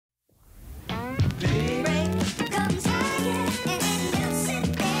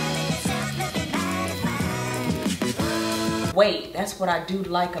weight. That's what I do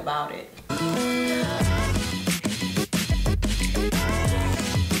like about it.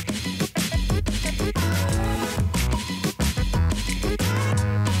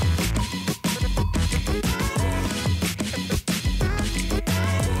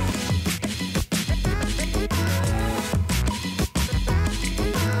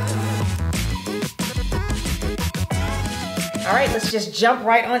 All right, let's just jump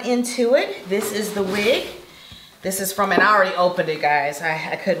right on into it. This is the wig. This is from, and I already opened it, guys.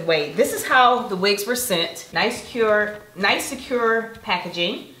 I couldn't wait. This is how the wigs were sent. Nice, secure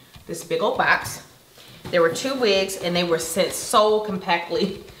packaging. This big old box. There were 2 wigs, and they were sent so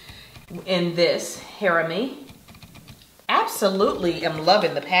compactly in this. Here are me. Absolutely am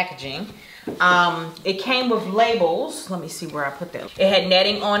loving the packaging. It came with labels. Let me see where I put that. It had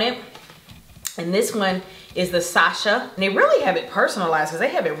netting on it. And this one is the Sasha. And they really have it personalized because they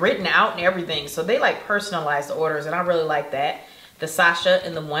have it written out and everything. So they like personalize the orders, and I really like that. The Sasha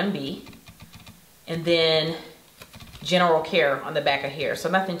and the 1B. And then general care on the back of here. So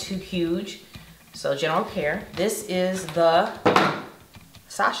nothing too huge. So general care. This is the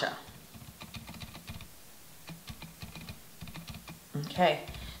Sasha. Okay.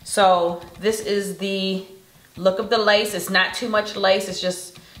 So this is the look of the lace. It's not too much lace. It's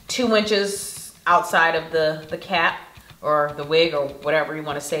just 2 inches outside of the cap or the wig or whatever you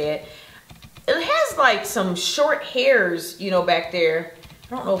want to say it. It has like some short hairs, you know, back there.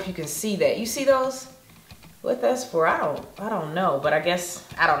 I don't know if you can see that. You see those? What that's for? I don't know, but I guess,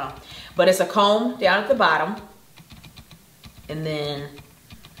 I don't know. But it's a comb down at the bottom, and then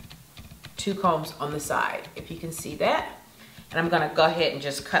 2 combs on the side, if you can see that. And I'm gonna go ahead and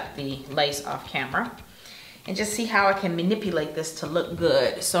just cut the lace off camera and just see how I can manipulate this to look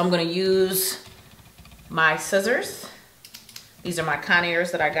good. So I'm gonna use my scissors. These are my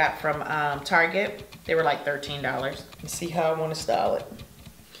Conaires that I got from Target. They were like $13. Let's see how I wanna style it.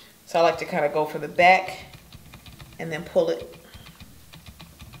 So I like to kind of go for the back and then pull it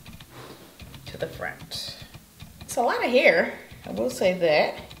to the front. It's a lot of hair, I will say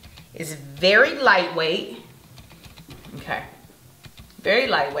that. It's very lightweight. Okay, very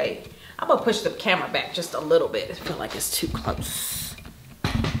lightweight. I'm gonna push the camera back just a little bit. I feel like it's too close.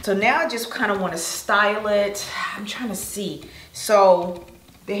 So now I just kind of want to style it. I'm trying to see. So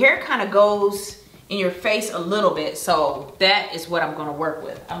the hair kind of goes in your face a little bit. So that is what I'm going to work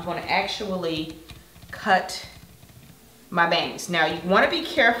with. I'm going to actually cut my bangs. Now you want to be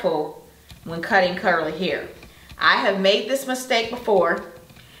careful when cutting curly hair. I have made this mistake before.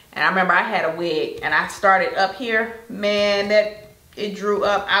 And I remember I had a wig and I started up here. Man, it drew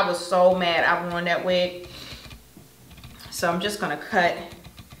up. I was so mad I ruined that wig. So I'm just going to cut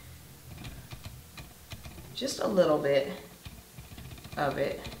just a little bit of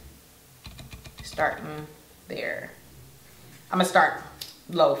it, starting there. I'm gonna start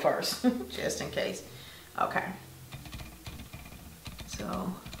low first, just in case. Okay.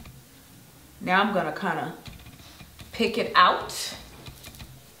 So now I'm gonna kind of pick it out.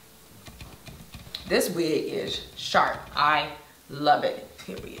 This wig is sharp. I love it.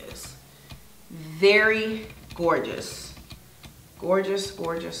 Here he is. Very gorgeous. Gorgeous,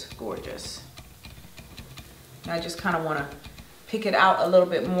 gorgeous, gorgeous. I just kind of want to pick it out a little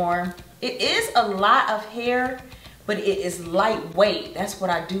bit more. It is a lot of hair, but it is lightweight. That's what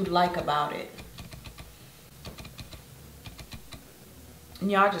I do like about it.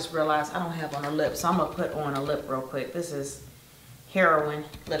 And y'all just realized I don't have on a lip, so I'm going to put on a lip real quick. This is Heroin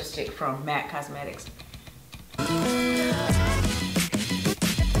lipstick from MAC Cosmetics.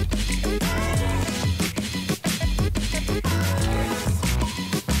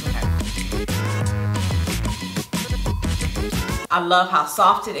 I love how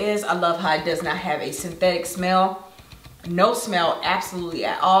soft it is. I love how it does not have a synthetic smell. No smell absolutely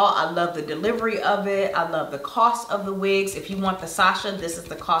at all. I love the delivery of it. I love the cost of the wigs. If you want the Sasha, this is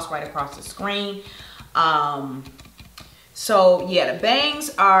the cost right across the screen. So yeah, the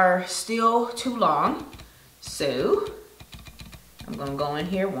bangs are still too long. So I'm gonna go in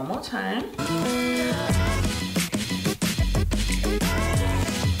here one more time.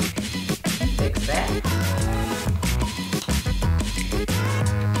 Fix that.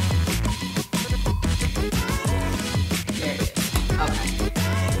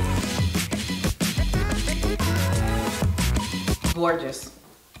 Gorgeous.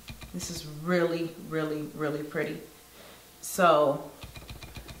 This is really, really, really pretty. So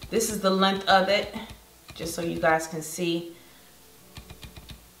this is the length of it, just so you guys can see.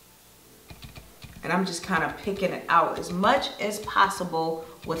 And I'm just kind of picking it out as much as possible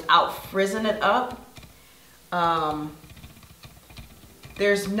without frizzing it up.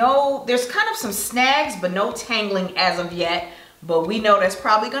 There's kind of some snags, but no tangling as of yet. But we know that's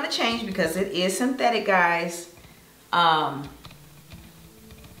probably going to change because it is synthetic, guys.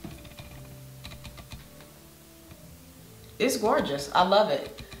 It's gorgeous. I love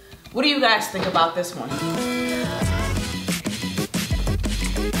it. What do you guys think about this one?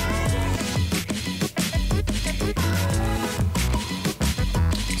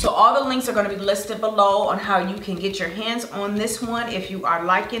 So all the links are going to be listed below on how you can get your hands on this one if you are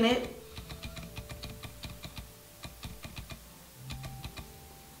liking it.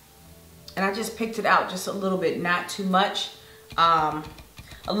 And I just picked it out just a little bit, not too much. A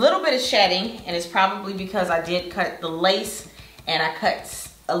little bit of shedding, and it's probably because I did cut the lace and I cut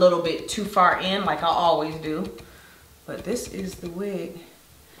a little bit too far in like I always do. But this is the wig.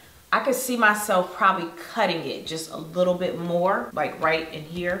 I could see myself probably cutting it just a little bit more, like right in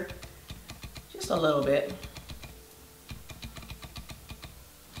here, just a little bit.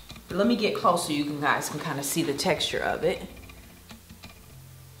 But let me get close so you guys can kind of see the texture of it.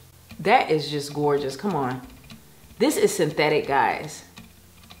 That is just gorgeous. Come on. This is synthetic, guys.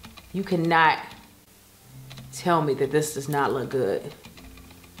 You cannot tell me that this does not look good.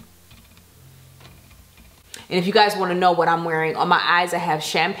 And if you guys want to know what I'm wearing, on my eyes I have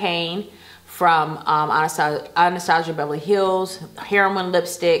Champagne from Anastasia Beverly Hills, Heroin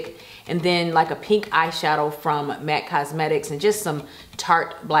lipstick, and then like a pink eyeshadow from MAC Cosmetics, and just some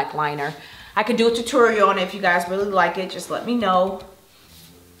Tarte black liner. I could do a tutorial on it if you guys really like it. Just let me know.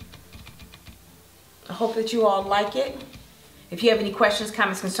 I hope that you all like it. If you have any questions,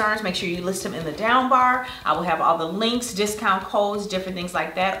 comments, concerns, make sure you list them in the down bar. I will have all the links, discount codes, different things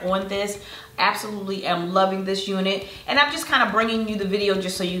like that on this. Absolutely am loving this unit. And I'm just kind of bringing you the video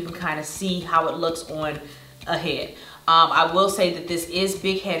just so you can kind of see how it looks on a head. I will say that this is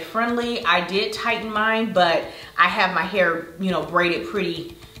big head friendly. I did tighten mine, but I have my hair, you know, braided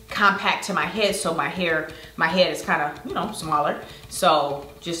pretty compact to my head. So my head is kind of, you know, smaller.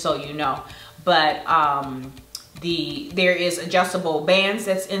 So just so you know. But there is adjustable bands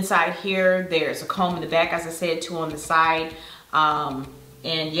that's inside here. There's a comb in the back, as I said, two on the side.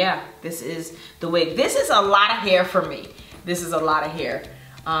 And yeah, this is the wig. This is a lot of hair for me. This is a lot of hair.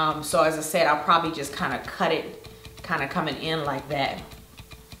 So as I said, I'll probably just kind of cut it, kind of coming in like that.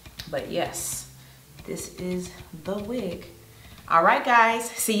 But yes, this is the wig. All right, guys,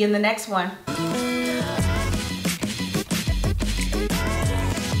 see you in the next one.